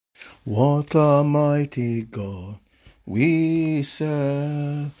What a mighty God we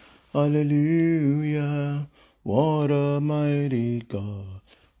serve. Hallelujah. What a mighty God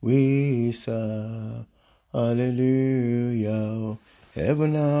we serve. Hallelujah.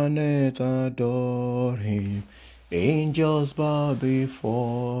 Heaven and earth adore him. Angels bow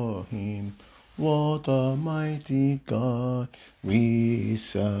before him. What a mighty God we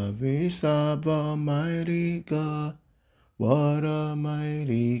serve. We serve a mighty God. What a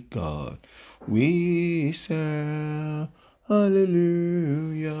mighty God we serve.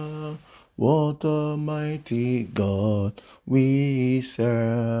 Hallelujah. What a mighty God we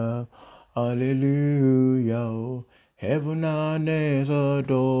serve. Hallelujah. Heaven and earth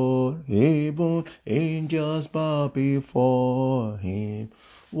adore him. Angels bow before him.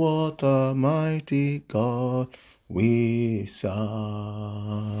 What a mighty God we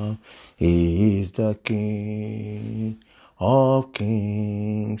serve. He is the King of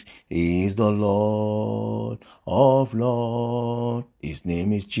kings, he is the Lord of lords. His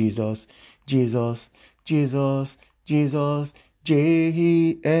name is Jesus, Jesus, Jesus, Jesus, Jesus.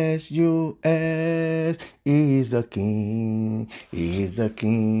 He is the King, he is the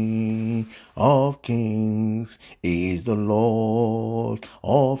King of kings, he is the Lord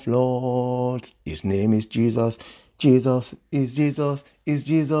of lords. His name is Jesus, Jesus is Jesus, is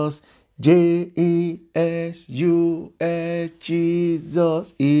Jesus. Jesus,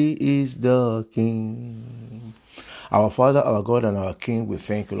 Jesus, he is the King. Our Father, our God, and our King, we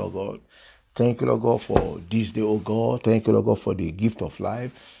thank you, Lord God. Thank you, Lord God, for this day, oh God. Thank you, Lord God, for the gift of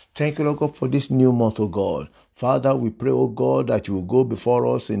life. Thank you, Lord God, for this new month, oh God. Father, we pray, oh God, that you will go before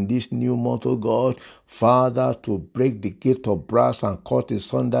us in this new month, oh God. Father, to break the gate of brass and cut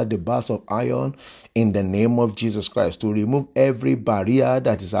asunder the bars of iron in the name of Jesus Christ. To remove every barrier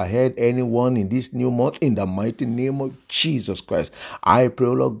that is ahead anyone in this new month in the mighty name of Jesus Christ. I pray,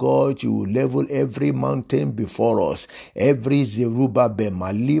 Lord God, you will level every mountain before us. Every Zerubbabel,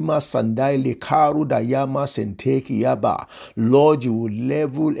 Malima, Sandai, Lekaru, Dayama, Senteki, Yaba. Lord, you will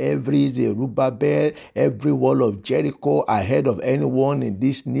level every Zerubbabel, every wall of Jericho ahead of anyone in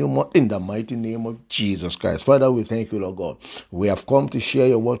this new month in the mighty name of Jesus Christ. Father, we thank you, Lord God. We have come to share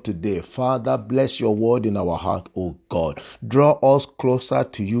your word today. Father, bless your word in our heart, oh God. Draw us closer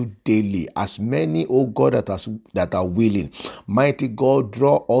to you daily. As many, oh God, that are willing. Mighty God,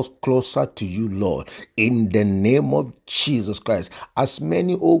 draw us closer to you, Lord. In the name of Jesus Christ. As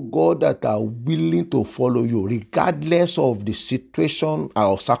many, oh God, that are willing to follow you, regardless of the situation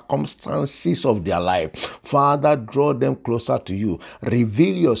or circumstances of their life. Father, draw them closer to you.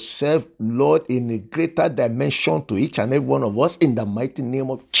 Reveal yourself, Lord, in a greater dimension to each and every one of us in the mighty name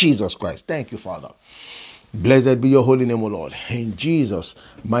of Jesus Christ. Thank you, Father. Blessed be your holy name, O Lord. In Jesus'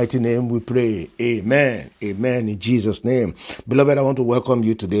 mighty name we pray. Amen. Amen. In Jesus' name. Beloved, I want to welcome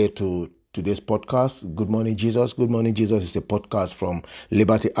you today to today's podcast. Good morning, Jesus. Good morning, Jesus is a podcast from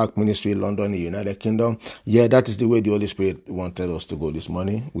Liberty Ark Ministry, London, the United Kingdom. Yeah, that is the way the Holy Spirit wanted us to go this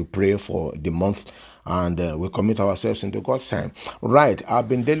morning. We pray for the month and we commit ourselves into God's hand. Right. I've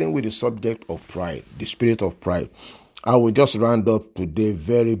been dealing with the subject of pride, the spirit of pride. I will just round up today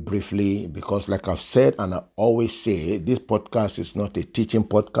very briefly because like I've said and I always say, this podcast is not a teaching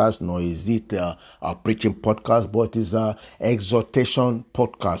podcast, nor is it a preaching podcast, but it's an exhortation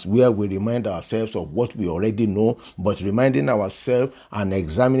podcast where we remind ourselves of what we already know, but reminding ourselves and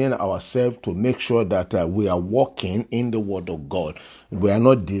examining ourselves to make sure that we are walking in the word of God. We are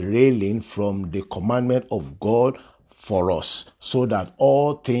not derailing from the commandment of God for us so that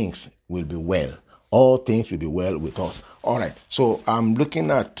all things will be well. All things will be well with us. All right. So I'm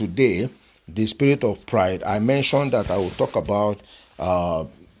looking at today the spirit of pride. I mentioned that I will talk about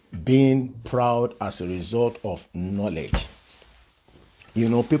being proud as a result of knowledge. You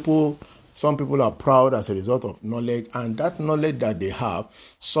know, some people are proud as a result of knowledge, and that knowledge that they have,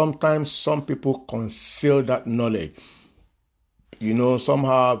 sometimes some people conceal that knowledge. You know, some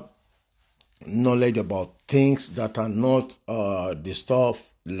have knowledge about things that are not the stuff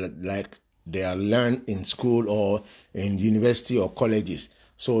like they are learned in school or in university or colleges.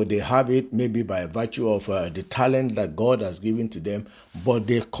 So they have it maybe by virtue of the talent that God has given to them, but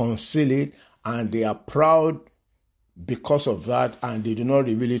they conceal it and they are proud because of that, and they do not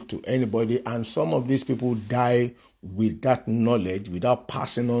reveal it to anybody. And some of these people die with that knowledge without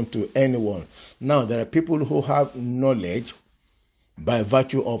passing on to anyone. Now, there are people who have knowledge by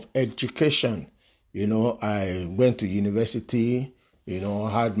virtue of education. You know, I went to university,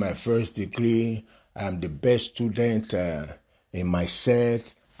 had my first degree. I'm the best student in my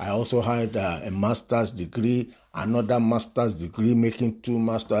set. I also had a master's degree. another master's degree, making 2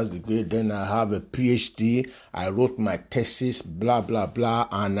 master's degree. Then I have a PhD. I wrote my thesis, blah, blah, blah,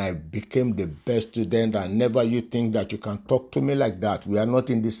 and I became the best student. And never you think that you can talk to me like that. We are not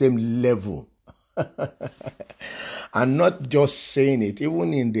in the same level. And not just saying it,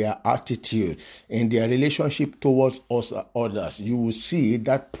 even in their attitude, in their relationship towards us others, you will see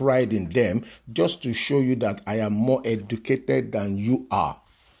that pride in them, just to show you that I am more educated than you are.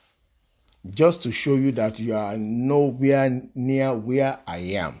 Just to show you that you are nowhere near where I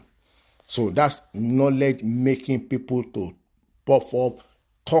am. So that's knowledge making people to puff up,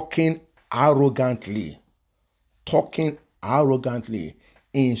 talking arrogantly,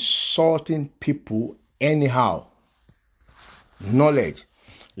 insulting people anyhow. Knowledge.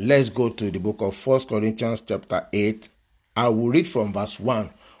 Let's go to the book of 1 Corinthians chapter 8. I will read from verse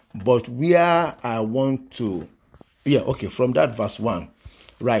 1. But where I want to... from that verse 1.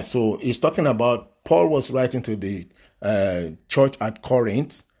 Right, so he's talking about... Paul was writing to the church at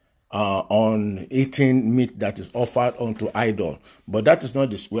Corinth on eating meat that is offered unto idol. But that is not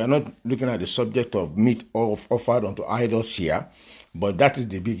this. We are not looking at the subject of meat offered unto idols here. But that is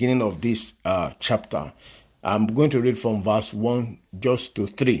the beginning of this chapter. I'm going to read from verse 1 just to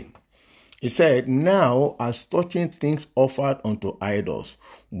 3. It said, now as touching things offered unto idols,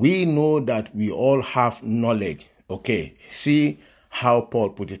 we know that we all have knowledge. Okay, see how Paul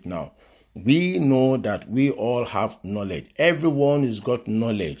put it now. We know that we all have knowledge. Everyone has got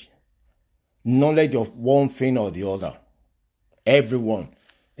knowledge. Knowledge of one thing or the other. Everyone.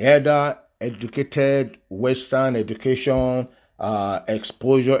 Either educated, Western education,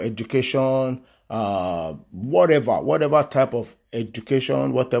 exposure education, whatever type of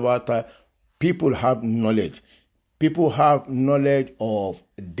education, whatever type, people have knowledge. People have knowledge of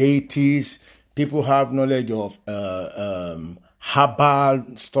deities. People have knowledge of herbal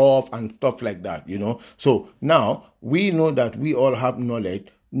stuff and stuff like that, So now we know that we all have knowledge.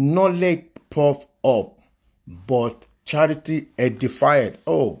 Knowledge puff up, but charity edified.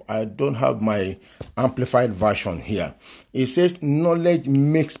 Oh, I don't have my amplified version here. It says knowledge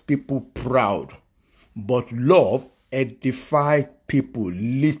makes people proud, but love edifies people,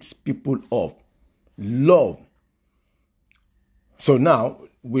 lifts people up. Love. So now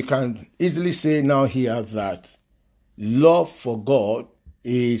we can easily say now here that love for God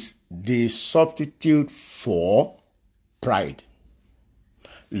is the substitute for pride.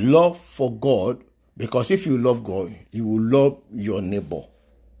 Love for God, because if you love God, you will love your neighbor.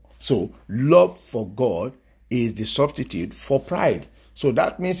 So love for God is the substitute for pride. So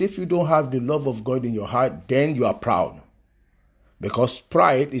that means if you don't have the love of God in your heart, then you are proud. Because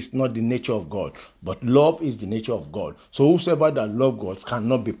pride is not the nature of God, but love is the nature of God. So whosoever that loves God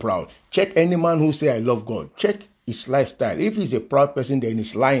cannot be proud. Check any man who say I love God. Check his lifestyle. If he's a proud person, then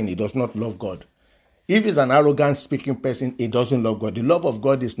he's lying. He does not love God. If he's an arrogant speaking person, he doesn't love God. The love of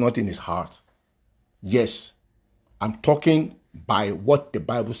God is not in his heart. Yes, I'm talking by what the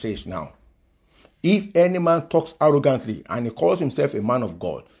Bible says now. If any man talks arrogantly and he calls himself a man of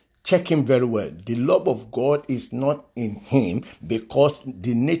God, check him very well. The love of God is not in him, because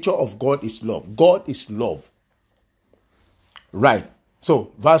the nature of God is love. God is love. Right.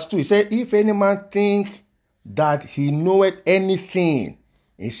 So verse 2, he said, if any man think that he knoweth anything,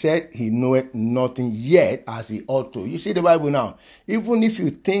 he said he knoweth nothing yet as he ought to. You see the Bible now. Even if you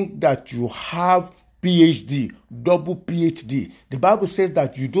think that you have PhD, double PhD, the Bible says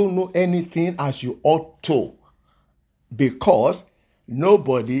that you don't know anything as you ought to, because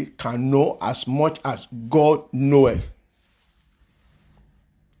nobody can know as much as God knoweth.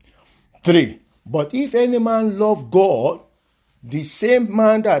 3. But if any man love God, the same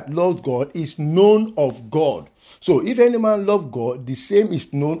man that loves God is known of God. So if any man love God, the same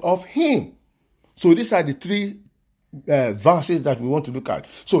is known of him. So these are the 3 verses that we want to look at.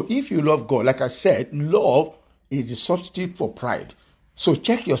 So if you love God, like I said, love is the substitute for pride. So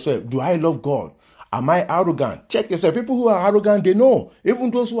check yourself. Do I love God? Am I arrogant? Check yourself. People who are arrogant, they know. Even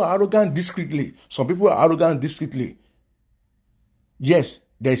those who are arrogant discreetly. Some people are arrogant discreetly. Yes,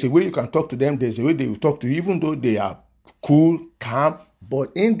 there's a way you can talk to them. There's a way they will talk to you, even though they are cool, calm.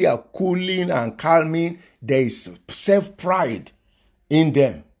 But in their cooling and calming, there is self-pride in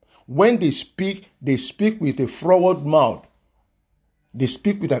them. When they speak with a forward mouth. They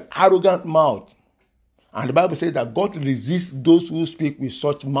speak with an arrogant mouth. And the Bible says that God resists those who speak with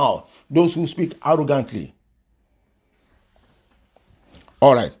such mouth, those who speak arrogantly.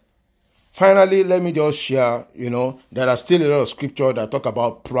 All right. Finally, let me just share, there are still a lot of scripture that talk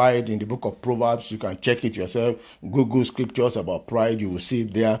about pride in the book of Proverbs. You can check it yourself. Google scriptures about pride. You will see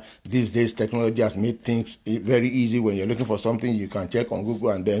it there. These days, technology has made things very easy. When you're looking for something, you can check on Google,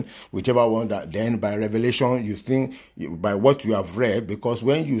 and then whichever one that then by revelation, you think by what you have read, because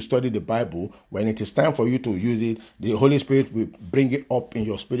when you study the Bible, when it is time for you to use it, the Holy Spirit will bring it up in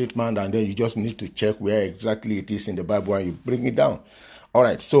your spirit man, and then you just need to check where exactly it is in the Bible and you bring it down. All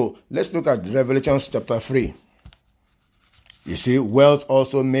right, so let's look at Revelation chapter 3. You see, wealth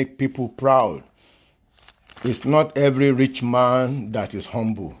also make people proud. It's not every rich man that is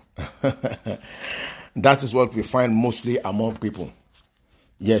humble. That is what we find mostly among people.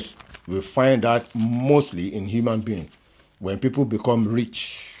 Yes, we find that mostly in human beings. When people become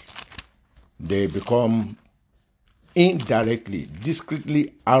rich, they become indirectly,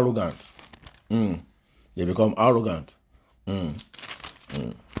 discreetly arrogant. They become arrogant.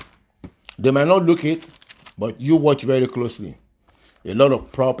 They might not look it, but you watch very closely. A lot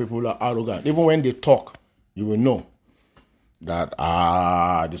of proud people are arrogant. Even when they talk, you will know that,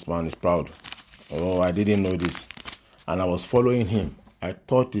 this man is proud. Oh, I didn't know this. And I was following him. I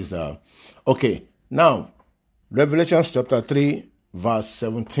thought this. Okay, now, Revelation chapter 3, verse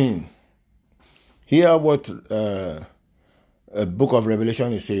 17. Hear what a book of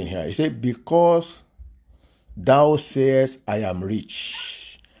Revelation is saying here. It says, because thou sayest, I am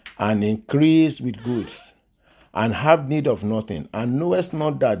rich, and increased with goods, and have need of nothing, and knowest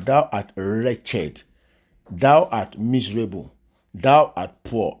not that thou art wretched, thou art miserable, thou art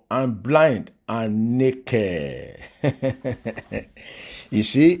poor, and blind, and naked. You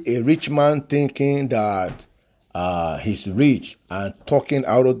see, a rich man thinking that he's rich and talking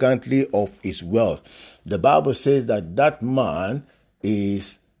arrogantly of his wealth. The Bible says that that man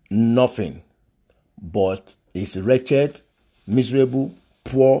is nothing, but is wretched, miserable,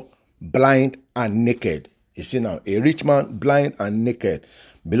 poor, blind, and naked. You see now, a rich man, blind and naked.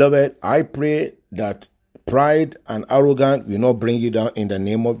 Beloved, I pray that pride and arrogance will not bring you down in the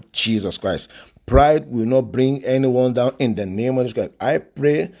name of Jesus Christ. Pride will not bring anyone down in the name of Jesus Christ. I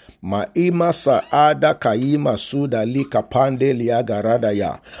pray, Maima Saada Kaima Suda Li Kapande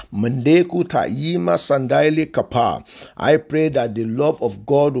Liagaradaya. Mendeku Taima Sandaili Kapa. I pray that the love of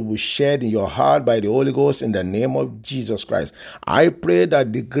God will be shared in your heart by the Holy Ghost in the name of Jesus Christ. I pray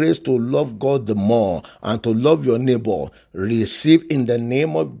that the grace to love God the more and to love your neighbor receive in the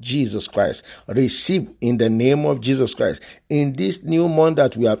name of Jesus Christ. Receive in the name of Jesus Christ. In this new month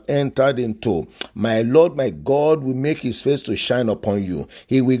that we have entered into, my Lord, my God will make his face to shine upon you.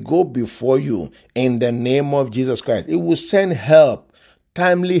 He will go before you in the name of Jesus Christ. He will send help,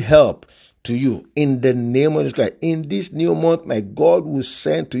 timely help to you in the name of Jesus Christ. In this new month, my God will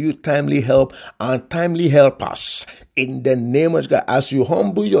send to you timely help and timely help us in the name of Jesus Christ. As you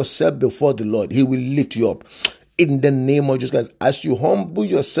humble yourself before the Lord, he will lift you up. In the name of Jesus Christ, as you humble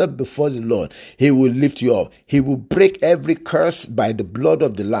yourself before the Lord, he will lift you up. He will break every curse by the blood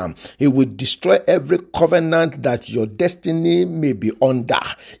of the Lamb. He will destroy every covenant that your destiny may be under.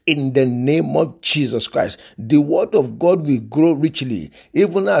 In the name of Jesus Christ, the word of God will grow richly.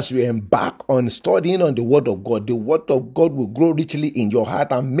 Even as we embark on studying on the word of God, the word of God will grow richly in your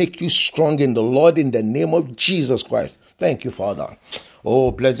heart and make you strong in the Lord in the name of Jesus Christ. Thank you, Father.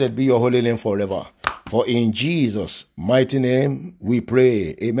 Oh, blessed be your holy name forever. For in Jesus' mighty name we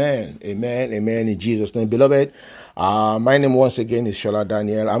pray. Amen. Amen. Amen. In Jesus' name. Beloved, my name once again is Shola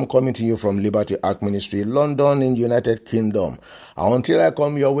Daniel. I'm coming to you from Liberty Ark Ministry, London in United Kingdom. Until I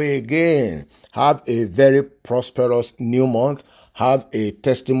come your way again, have a very prosperous new month. Have a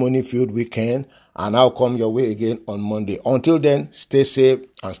testimony-filled weekend. And I'll come your way again on Monday. Until then, stay safe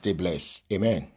and stay blessed. Amen.